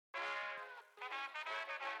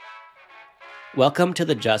Welcome to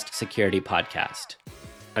the Just Security Podcast.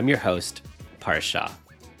 I'm your host, Parth Shah.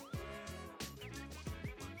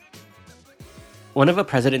 One of a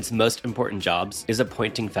president's most important jobs is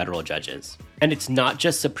appointing federal judges. And it's not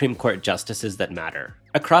just Supreme Court justices that matter.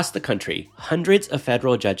 Across the country, hundreds of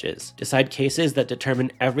federal judges decide cases that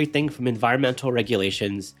determine everything from environmental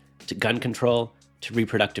regulations to gun control to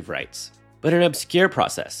reproductive rights. But an obscure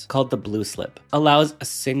process called the blue slip allows a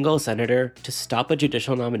single senator to stop a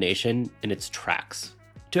judicial nomination in its tracks.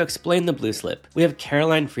 To explain the blue slip, we have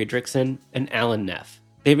Caroline Friedrichsen and Alan Neff.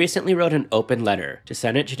 They recently wrote an open letter to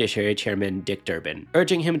Senate Judiciary Chairman Dick Durbin,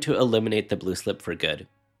 urging him to eliminate the blue slip for good.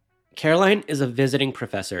 Caroline is a visiting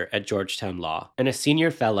professor at Georgetown Law and a senior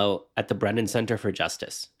fellow at the Brennan Center for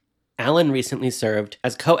Justice. Alan recently served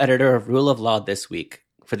as co-editor of Rule of Law This Week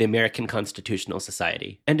for the American Constitutional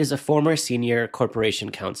Society, and is a former senior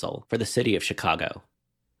corporation counsel for the city of Chicago.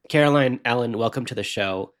 Caroline, Alan, welcome to the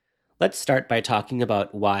show. Let's start by talking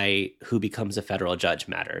about why who becomes a federal judge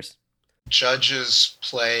matters. Judges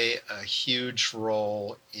play a huge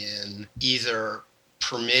role in either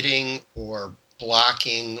permitting or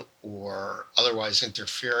blocking or otherwise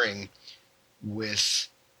interfering with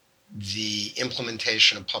the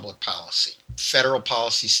implementation of public policy, federal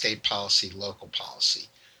policy, state policy, local policy.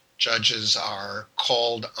 Judges are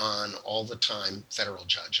called on all the time, federal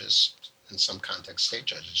judges, in some contexts state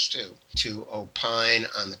judges too, to opine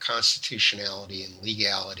on the constitutionality and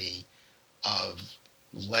legality of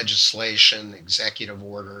legislation, executive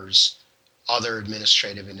orders, other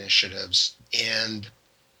administrative initiatives, and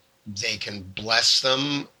they can bless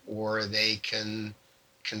them or they can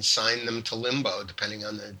consign them to limbo depending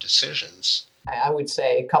on their decisions. I would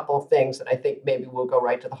say a couple of things that I think maybe we'll go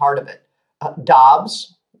right to the heart of it.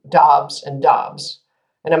 Dobbs, and Dobbs.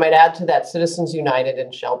 And I might add to that Citizens United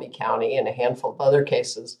in Shelby County and a handful of other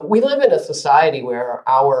cases. We live in a society where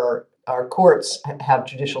our courts have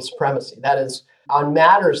judicial supremacy. That is, on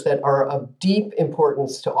matters that are of deep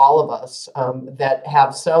importance to all of us, that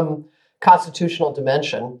have some constitutional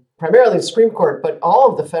dimension, primarily the Supreme Court, but all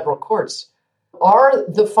of the federal courts are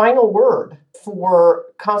the final word for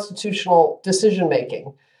constitutional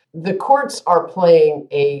decision-making. The courts are playing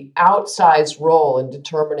an outsized role in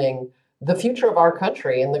determining the future of our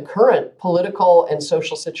country in the current political and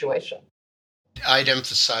social situation. I'd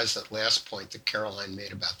emphasize that last point that Caroline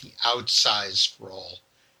made about the outsized role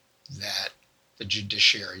that the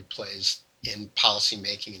judiciary plays in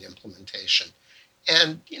policymaking and implementation.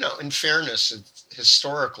 And, in fairness,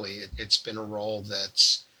 historically, it's been a role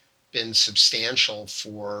that's been substantial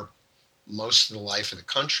for most of the life of the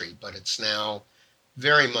country, but it's now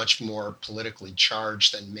very much more politically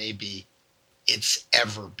charged than maybe it's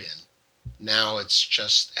ever been. Now it's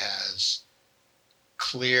just as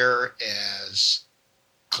clear as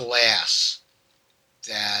glass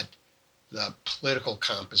that the political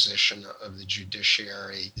composition of the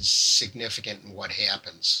judiciary is significant in what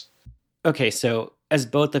happens. Okay, so as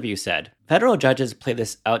both of you said, federal judges play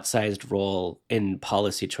this outsized role in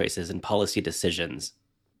policy choices and policy decisions.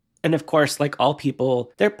 And of course, like all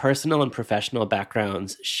people, their personal and professional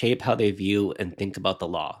backgrounds shape how they view and think about the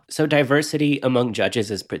law. So diversity among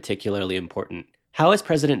judges is particularly important. How has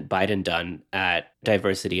President Biden done at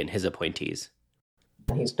diversity in his appointees?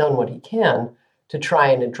 He's done what he can to try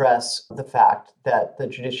and address the fact that the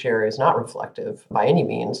judiciary is not reflective by any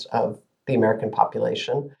means of the American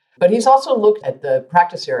population. But he's also looked at the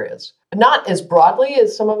practice areas, not as broadly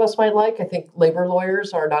as some of us might like. I think labor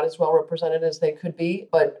lawyers are not as well represented as they could be,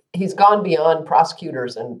 but he's gone beyond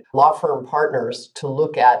prosecutors and law firm partners to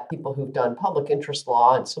look at people who've done public interest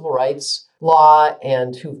law and civil rights law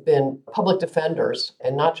and who've been public defenders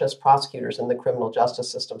and not just prosecutors in the criminal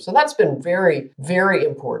justice system. So that's been very, very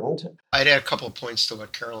important. I'd add a couple of points to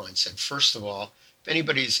what Caroline said. First of all, if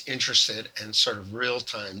anybody's interested in sort of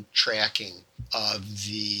real-time tracking of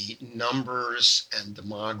the numbers and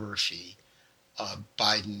demography of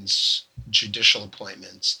Biden's judicial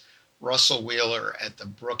appointments, Russell Wheeler at the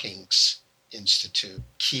Brookings Institute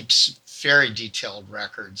keeps very detailed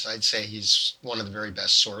records. I'd say he's one of the very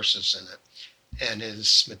best sources in it, and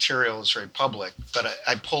his material is very public. But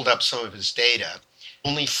I pulled up some of his data.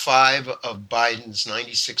 Only 5 of Biden's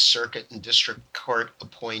 96 circuit and district court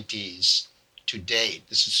appointees to date,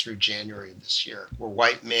 this is through January of this year, were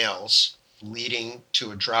white males, leading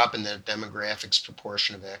to a drop in the demographics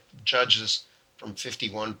proportion of active judges from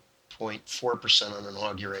 51.4% on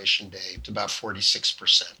Inauguration Day to about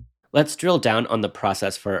 46%. Let's drill down on the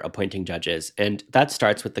process for appointing judges, and that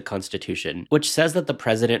starts with the Constitution, which says that the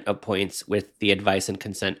president appoints with the advice and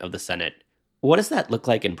consent of the Senate. What does that look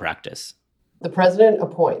like in practice? The president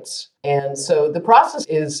appoints. And so the process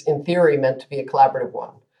is, in theory, meant to be a collaborative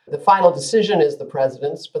one. The final decision is the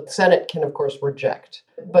president's, but the Senate can, of course, reject.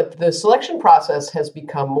 But the selection process has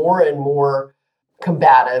become more and more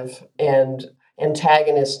combative and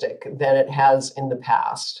antagonistic than it has in the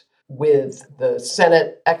past, with the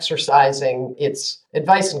Senate exercising its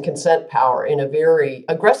advice and consent power in a very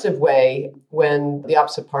aggressive way when the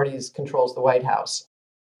opposite party controls the White House.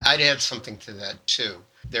 I'd add something to that, too.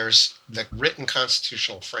 There's the written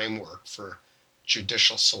constitutional framework for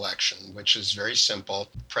judicial selection, which is very simple.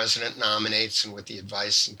 The president nominates and with the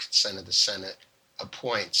advice and consent of the Senate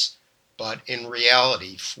appoints. But in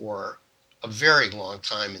reality, for a very long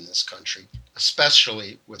time in this country,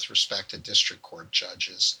 especially with respect to district court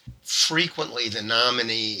judges, frequently the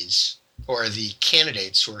nominees or the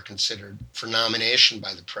candidates who are considered for nomination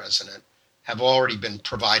by the president have already been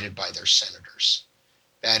provided by their senators.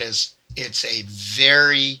 That is, it's a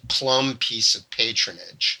very plum piece of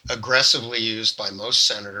patronage, aggressively used by most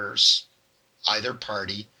senators, either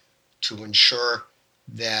party, to ensure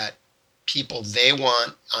that people they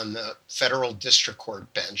want on the federal district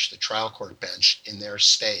court bench, the trial court bench in their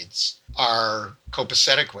states, are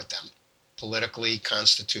copacetic with them, politically,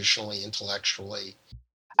 constitutionally, intellectually.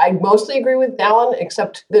 I mostly agree with Alan,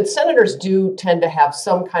 except that senators do tend to have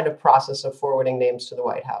some kind of process of forwarding names to the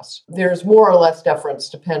White House. There's more or less deference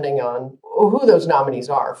depending on who those nominees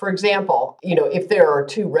are. For example, if there are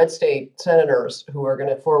two red state senators who are going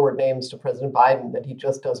to forward names to President Biden that he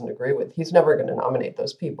just doesn't agree with, he's never going to nominate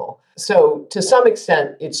those people. So to some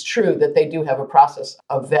extent, it's true that they do have a process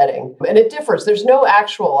of vetting, and it differs. There's no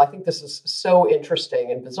actual, I think this is so interesting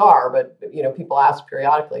and bizarre, but people ask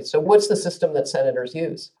periodically, so what's the system that senators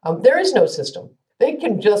use? There is no system. They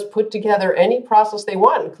can just put together any process they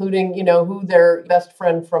want, including, who their best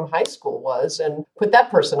friend from high school was, and put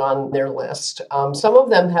that person on their list. Some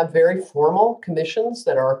of them have very formal commissions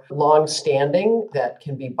that are long-standing, that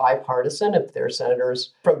can be bipartisan if they're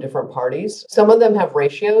senators from different parties. Some of them have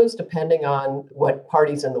ratios depending on what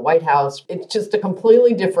party's in the White House. It's just a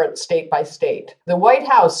completely different state by state. The White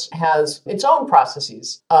House has its own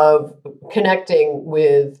processes of connecting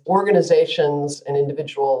with organizations and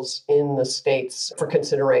individuals in the states for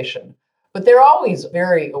consideration. But they're always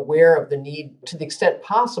very aware of the need, to the extent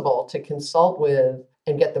possible, to consult with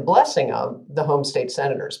and get the blessing of the home state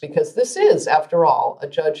senators, because this is, after all, a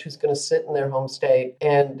judge who's going to sit in their home state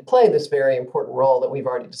and play this very important role that we've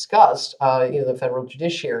already discussed, the federal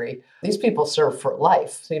judiciary. These people serve for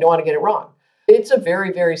life, so you don't want to get it wrong. It's a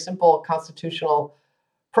very, very simple constitutional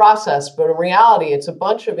process, but in reality, it's a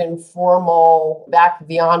bunch of informal, back of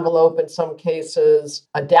the envelope in some cases,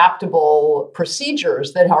 adaptable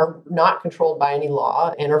procedures that are not controlled by any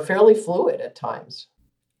law and are fairly fluid at times.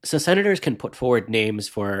 So senators can put forward names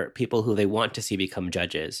for people who they want to see become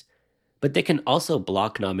judges, but they can also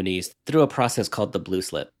block nominees through a process called the blue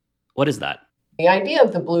slip. What is that? The idea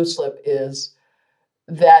of the blue slip is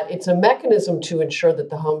that it's a mechanism to ensure that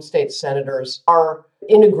the home state senators are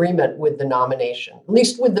in agreement with the nomination, at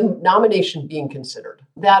least with the nomination being considered.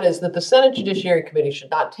 That is, that the Senate Judiciary Committee should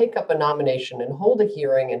not take up a nomination and hold a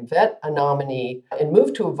hearing and vet a nominee and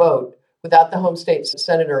move to a vote without the home state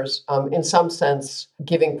senators, in some sense,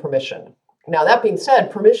 giving permission. Now, that being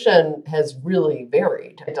said, permission has really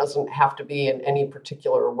varied. It doesn't have to be in any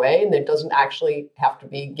particular way, and it doesn't actually have to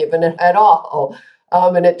be given at all.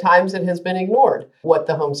 And at times it has been ignored what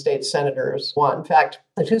the home state senators want. In fact,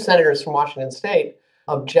 the two senators from Washington State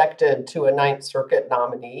objected to a Ninth Circuit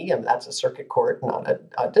nominee, and that's a circuit court, not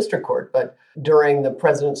a district court, but during the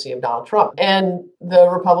presidency of Donald Trump. And the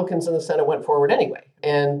Republicans in the Senate went forward anyway.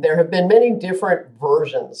 And there have been many different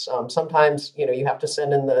versions. Sometimes, you have to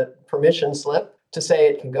send in the permission slip to say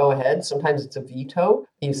it can go ahead. Sometimes it's a veto.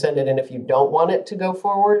 You send it in if you don't want it to go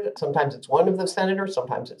forward. Sometimes it's one of the senators.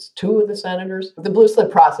 Sometimes it's two of the senators. The blue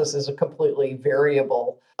slip process is a completely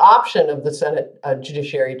variable option of the Senate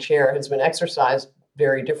Judiciary Chair, has been exercised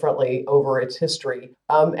very differently over its history,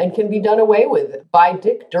 and can be done away with by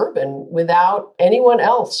Dick Durbin without anyone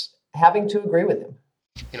else having to agree with him.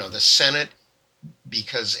 The Senate,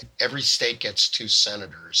 because every state gets two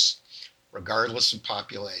senators, regardless of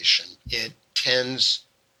population, it tends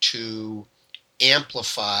to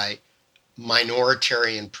amplify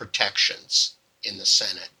minoritarian protections in the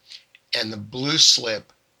Senate. And the blue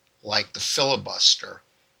slip, like the filibuster,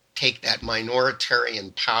 take that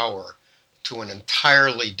minoritarian power to an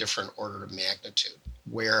entirely different order of magnitude,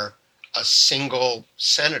 where a single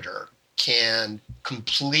senator can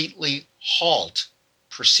completely halt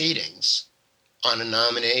proceedings on a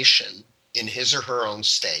nomination in his or her own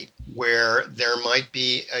state, where there might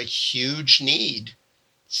be a huge need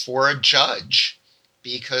for a judge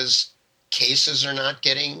because cases are not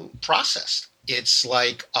getting processed. It's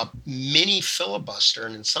like a mini filibuster,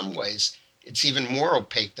 and in some ways, it's even more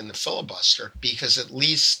opaque than the filibuster because at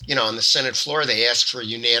least, on the Senate floor, they ask for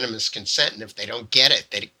unanimous consent, and if they don't get it,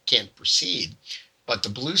 they can't proceed. But the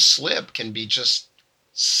blue slip can be just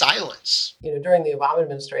silence. During the Obama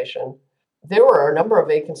administration, there were a number of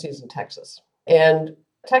vacancies in Texas, and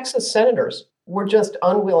Texas senators were just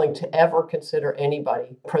unwilling to ever consider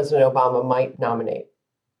anybody President Obama might nominate.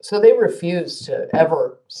 So they refused to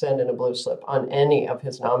ever send in a blue slip on any of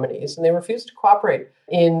his nominees, and they refused to cooperate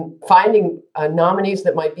in finding nominees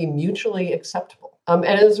that might be mutually acceptable. And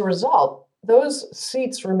as a result, those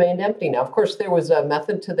seats remained empty. Now, of course, there was a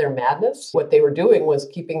method to their madness. What they were doing was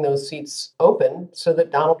keeping those seats open so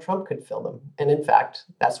that Donald Trump could fill them. And in fact,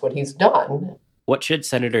 that's what he's done. What should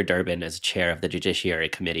Senator Durbin, as chair of the Judiciary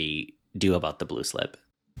Committee, do about the blue slip?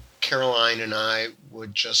 Caroline and I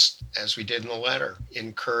would just, as we did in the letter,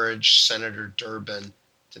 encourage Senator Durbin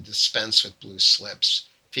to dispense with blue slips.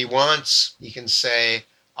 If he wants, he can say,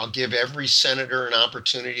 I'll give every senator an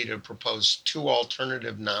opportunity to propose 2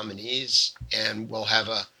 alternative nominees, and we'll have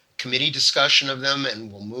a committee discussion of them,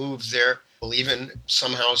 and we'll move there. We'll even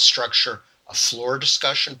somehow structure a floor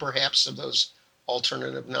discussion, perhaps, of those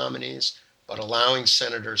alternative nominees, but allowing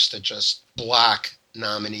senators to just block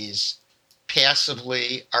nominees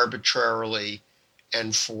passively, arbitrarily,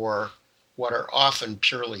 and for what are often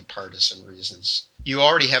purely partisan reasons. You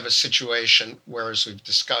already have a situation where, as we've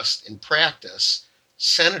discussed in practice,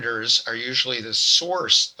 senators are usually the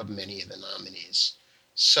source of many of the nominees.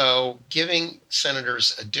 So giving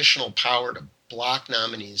senators additional power to block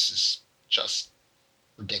nominees is just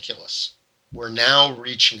ridiculous. We're now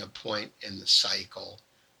reaching a point in the cycle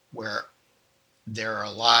where there are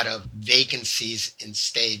a lot of vacancies in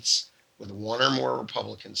states with 1 or more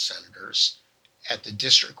Republican senators at the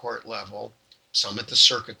district court level, some at the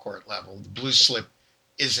circuit court level. The blue slip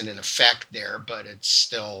isn't in effect there, but it's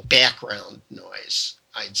still background noise,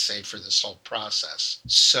 I'd say, for this whole process.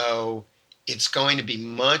 So it's going to be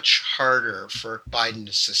much harder for Biden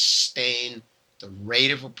to sustain the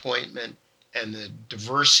rate of appointment and the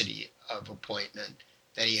diversity of appointment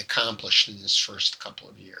that he accomplished in his first couple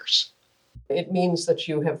of years. It means that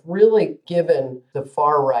you have really given the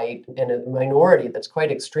far right and a minority that's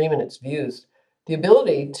quite extreme in its views the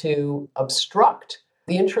ability to obstruct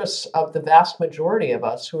the interests of the vast majority of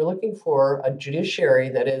us who are looking for a judiciary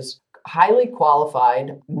that is highly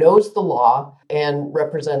qualified, knows the law, and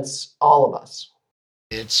represents all of us.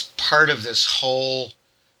 It's part of this whole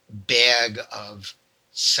bag of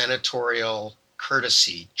senatorial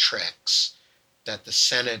courtesy tricks that the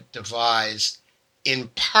Senate devised in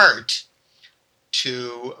part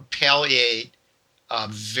to palliate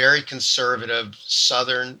very conservative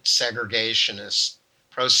Southern segregationist,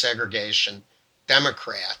 pro-segregation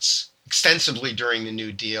Democrats extensively during the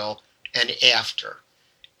New Deal and after.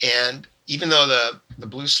 And even though the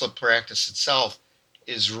blue slip practice itself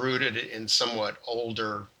is rooted in somewhat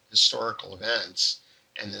older historical events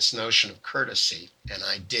and this notion of courtesy, and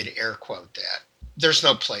I did air quote that, there's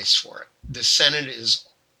no place for it. The Senate is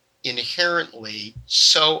inherently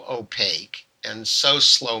so opaque and so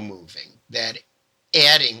slow-moving that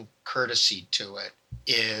adding courtesy to it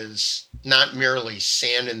is not merely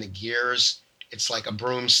sand in the gears, it's like a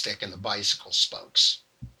broomstick in the bicycle spokes.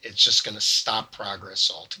 It's just going to stop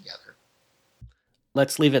progress altogether.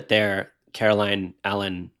 Let's leave it there. Caroline,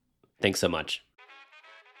 Alan, thanks so much.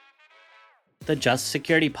 The Just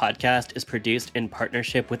Security podcast is produced in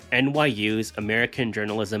partnership with NYU's American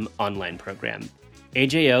Journalism online program.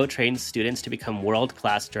 AJO trains students to become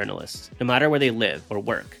world-class journalists, no matter where they live or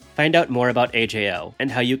work. Find out more about AJO and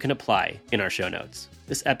how you can apply in our show notes.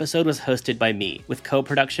 This episode was hosted by me, with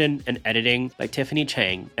co-production and editing by Tiffany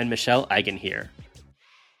Chang and Michelle Eigenhier.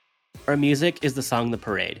 Our music is the song The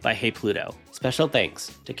Parade by Hey Pluto. Special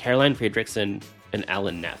thanks to Caroline Friedrichsen and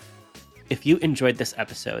Alan Neff. If you enjoyed this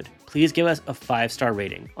episode, please give us a 5-star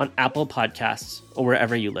rating on Apple Podcasts or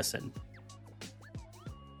wherever you listen.